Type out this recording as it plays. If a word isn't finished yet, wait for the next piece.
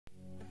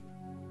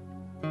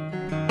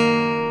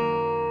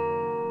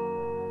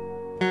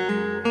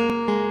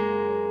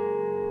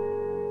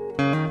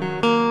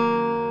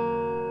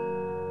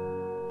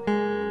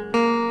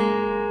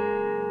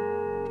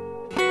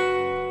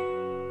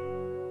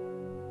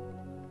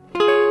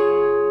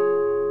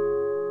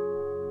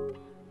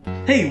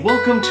Hey,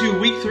 welcome to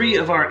week 3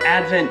 of our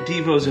Advent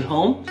Devos at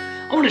Home.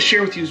 I want to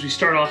share with you as we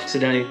start off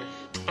today,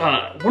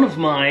 one of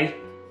my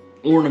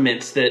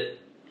ornaments that,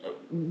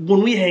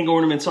 when we hang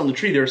ornaments on the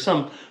tree, there are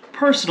some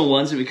personal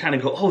ones that we kind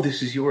of go, oh,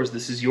 this is yours,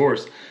 this is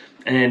yours.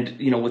 And,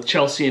 you know, with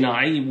Chelsea and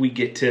I, we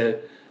get to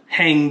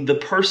hang the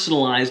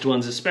personalized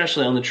ones,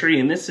 especially on the tree.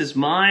 And this is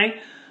one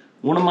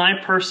of my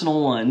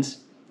personal ones.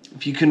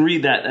 If you can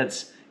read that,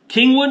 that's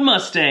Kingwood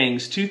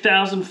Mustangs,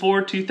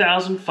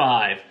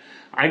 2004-2005.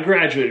 I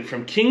graduated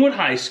from Kingwood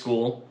High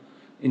School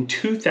in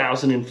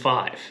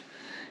 2005.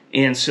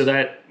 And so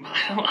that,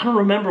 I don't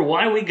remember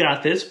why we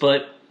got this,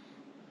 but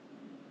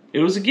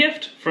it was a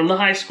gift from the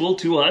high school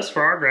to us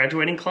for our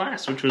graduating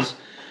class, which was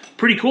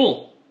pretty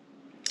cool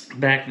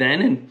back then.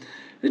 And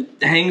it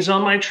hangs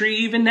on my tree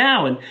even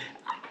now. And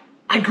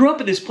I grew up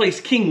at this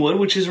place, Kingwood,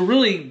 which is a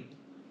really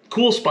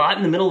cool spot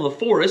in the middle of the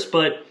forest.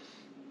 But,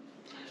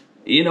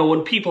 you know,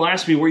 when people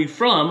ask me where you're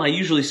from, I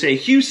usually say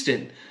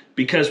Houston,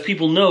 because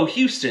people know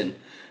Houston.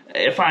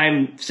 If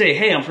I say,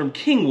 hey, I'm from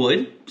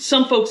Kingwood,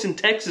 some folks in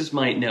Texas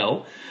might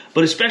know,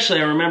 but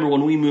especially I remember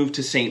when we moved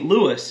to St.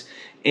 Louis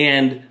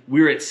and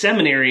we were at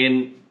seminary,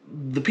 and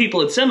the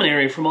people at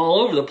seminary from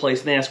all over the place,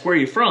 and they ask, where are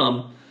you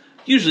from?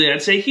 Usually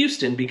I'd say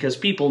Houston, because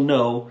people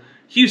know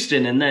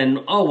Houston. And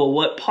then, oh, well,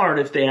 what part?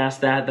 If they asked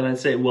that, then I'd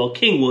say, well,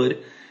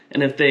 Kingwood.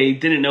 And if they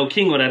didn't know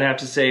Kingwood, I'd have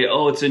to say,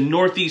 oh, it's a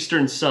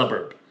northeastern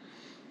suburb,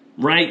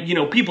 right? You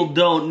know, people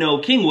don't know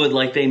Kingwood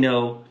like they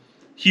know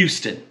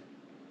Houston.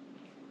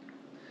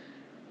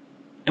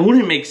 And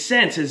wouldn't it make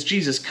sense as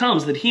Jesus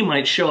comes that he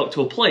might show up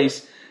to a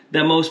place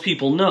that most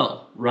people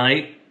know,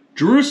 right?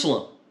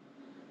 Jerusalem.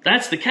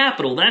 That's the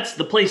capital. That's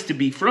the place to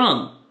be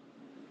from.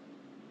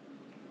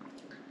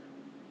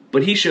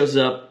 But he shows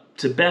up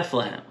to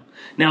Bethlehem.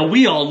 Now,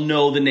 we all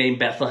know the name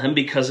Bethlehem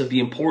because of the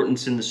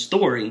importance in the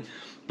story.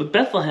 But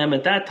Bethlehem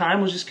at that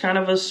time was just kind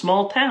of a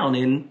small town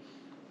in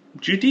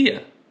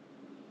Judea,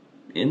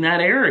 in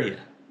that area.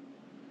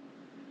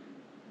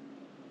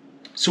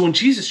 So when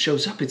Jesus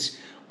shows up, it's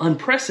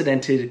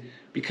unprecedented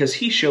because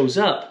he shows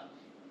up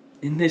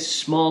in this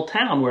small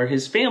town where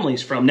his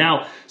family's from.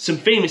 Now, some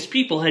famous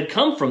people had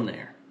come from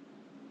there,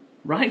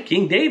 right?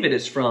 King David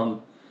is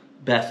from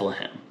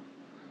Bethlehem.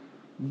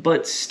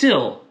 But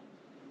still,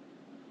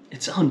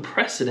 it's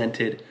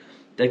unprecedented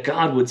that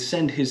God would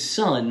send his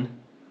son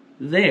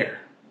there.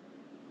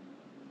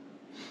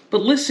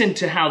 But listen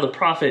to how the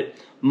prophet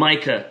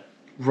Micah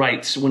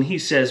writes when he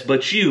says,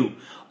 "But you,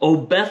 O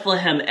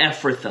Bethlehem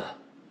Ephrathah,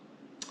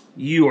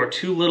 you are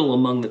too little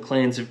among the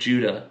clans of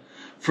Judah.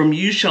 From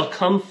you shall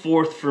come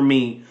forth for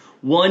me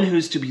one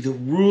who's to be the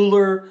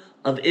ruler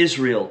of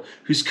Israel,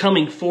 whose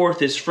coming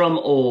forth is from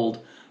old,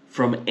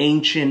 from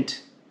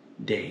ancient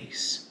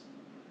days."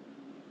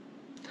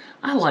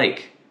 I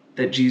like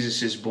that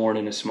Jesus is born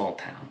in a small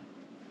town.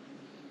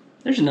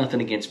 There's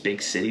nothing against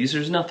big cities.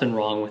 There's nothing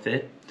wrong with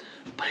it.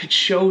 But it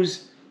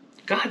shows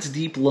God's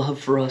deep love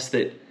for us,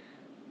 that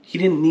he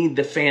didn't need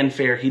the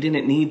fanfare. He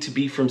didn't need to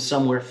be from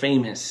somewhere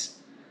famous.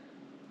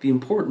 The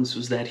importance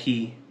was that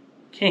he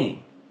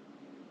came.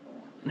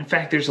 And in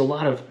fact, there's a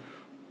lot of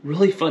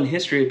really fun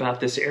history about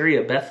this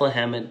area,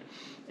 Bethlehem, and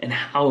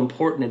how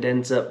important it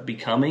ends up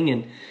becoming.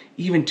 And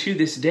even to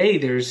this day,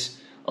 there's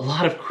a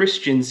lot of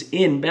Christians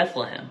in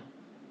Bethlehem.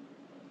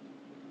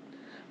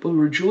 But we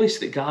rejoice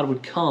that God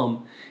would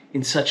come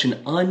in such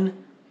an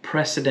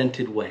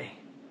unprecedented way,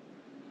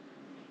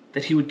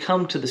 that he would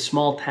come to the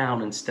small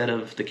town instead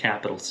of the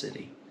capital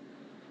city,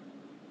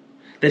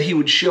 that he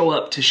would show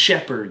up to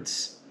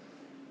shepherds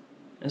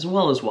as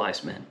well as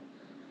wise men,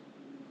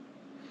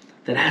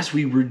 that as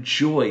we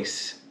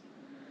rejoice,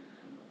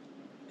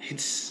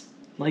 it's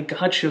like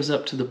God shows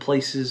up to the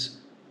places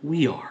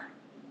we are,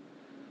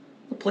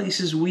 the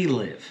places we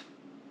live.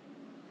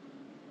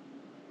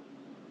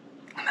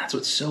 And that's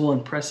what's so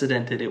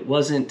unprecedented. It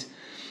wasn't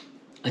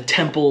a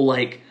temple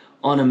like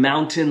on a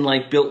mountain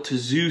like built to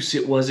Zeus.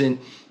 It wasn't,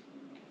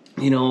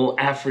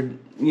 Athena's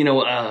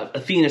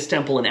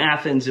temple in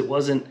Athens. It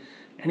wasn't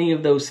any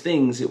of those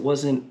things. It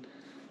wasn't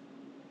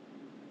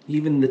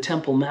even the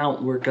Temple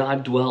Mount where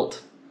God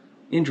dwelt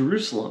in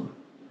Jerusalem.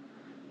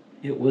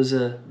 It was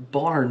a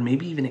barn,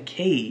 maybe even a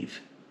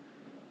cave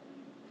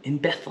in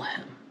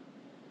Bethlehem.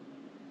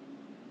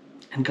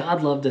 And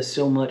God loved us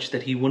so much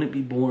that he wouldn't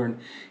be born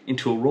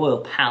into a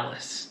royal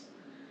palace,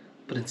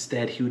 but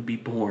instead he would be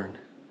born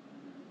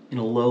in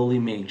a lowly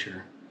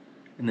manger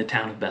in the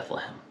town of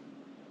Bethlehem.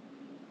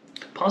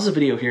 Pause the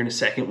video here in a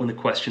second when the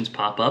questions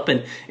pop up.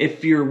 And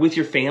if you're with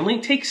your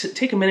family,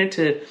 take a minute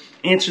to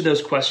answer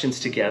those questions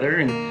together.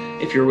 And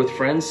if you're with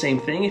friends, same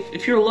thing.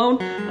 If you're alone,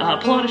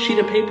 pull out a sheet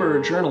of paper or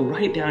a journal,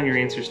 write down your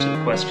answers to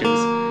the questions.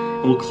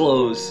 And we'll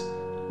close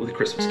with a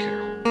Christmas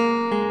carol.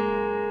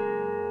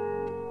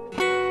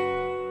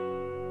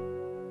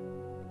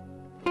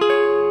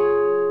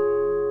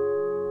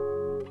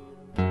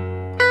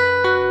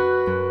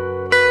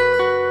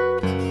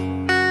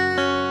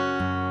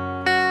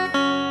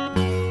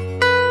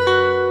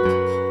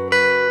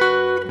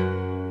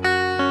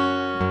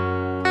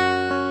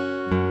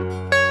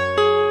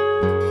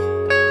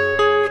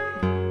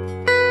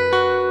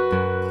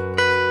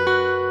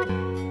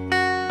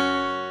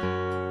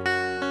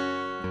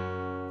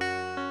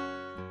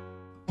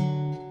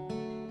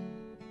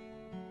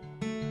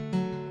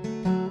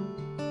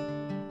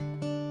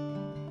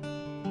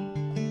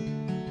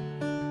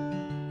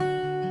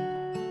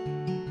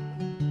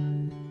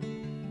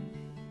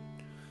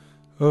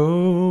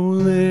 O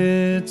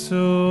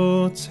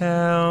little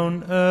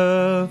town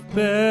of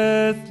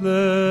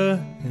Bethlehem,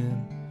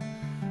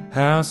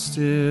 how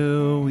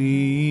still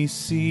we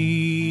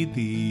see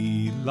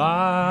thee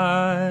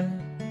lie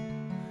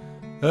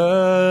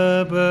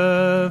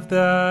above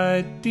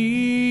thy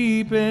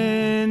deep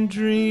and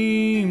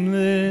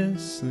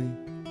dreamless sleep.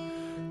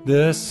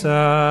 The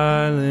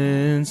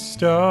silent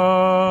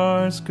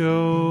stars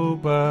go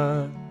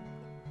by,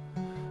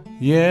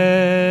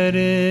 yet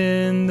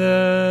in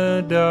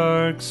the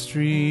dark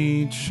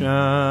street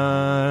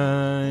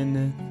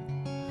shineth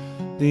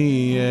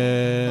the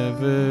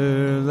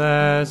everlasting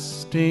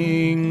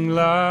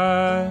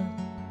light.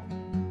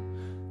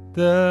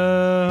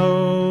 The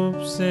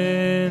hopes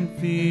and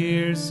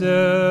fears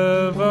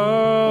of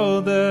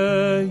all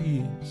the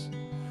years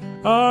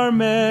are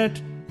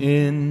met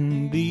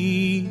in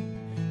thee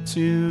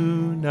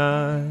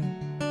tonight.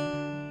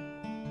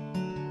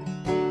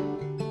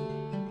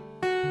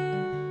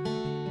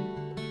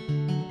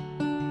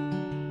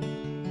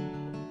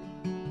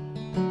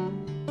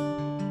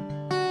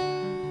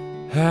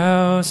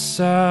 How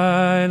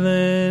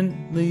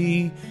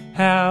silently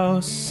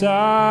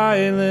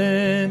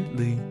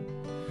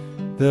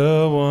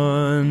the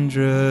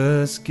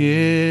wondrous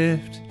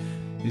gift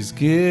is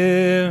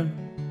given,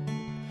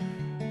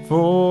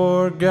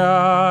 for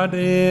God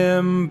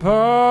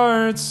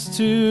imparts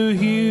to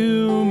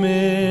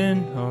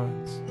human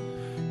hearts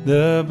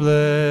the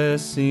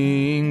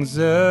blessings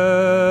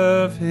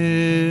of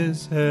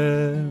his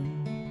heaven.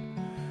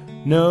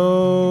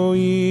 No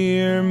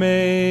ear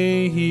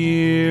may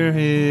hear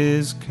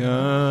his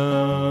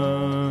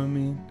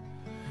coming,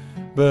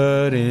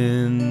 but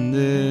in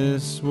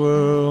this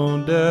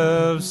world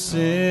of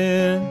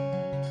sin,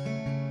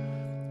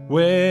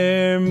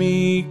 where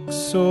meek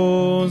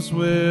souls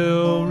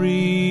will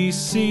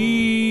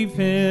receive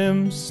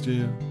him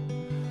still,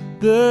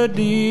 the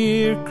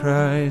dear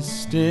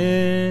Christ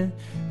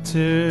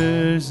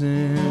enters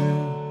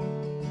in.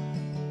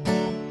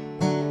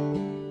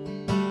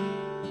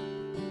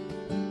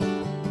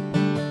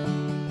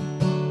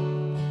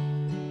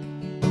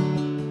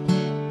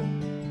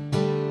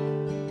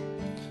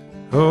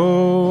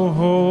 O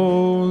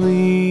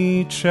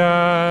holy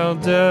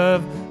child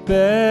of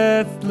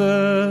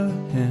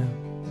Bethlehem,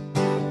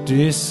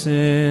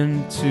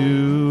 descend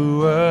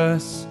to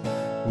us,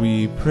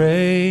 we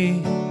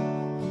pray.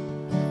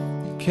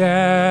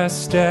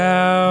 Cast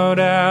out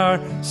our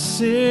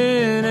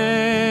sin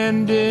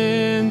and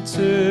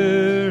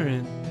enter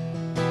in.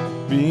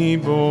 Be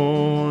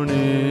born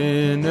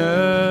in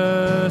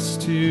us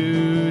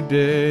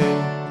today.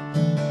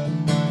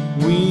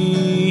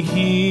 We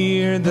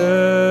hear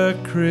the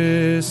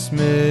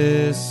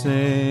Christmas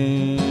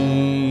angels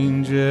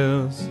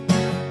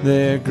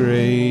their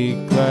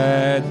great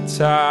glad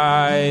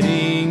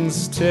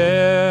tidings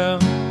tell.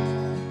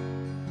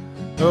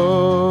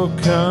 Oh,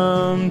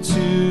 come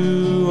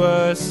to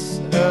us,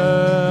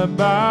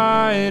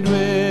 abide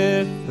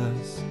with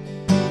us,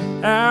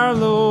 our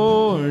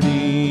Lord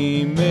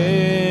Emmanuel.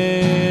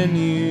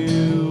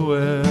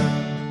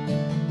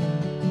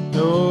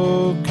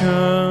 Oh,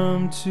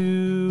 come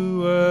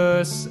to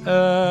us,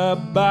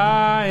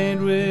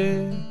 abide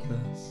with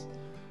us,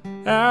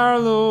 our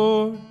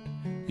Lord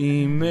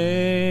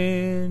Emmanuel.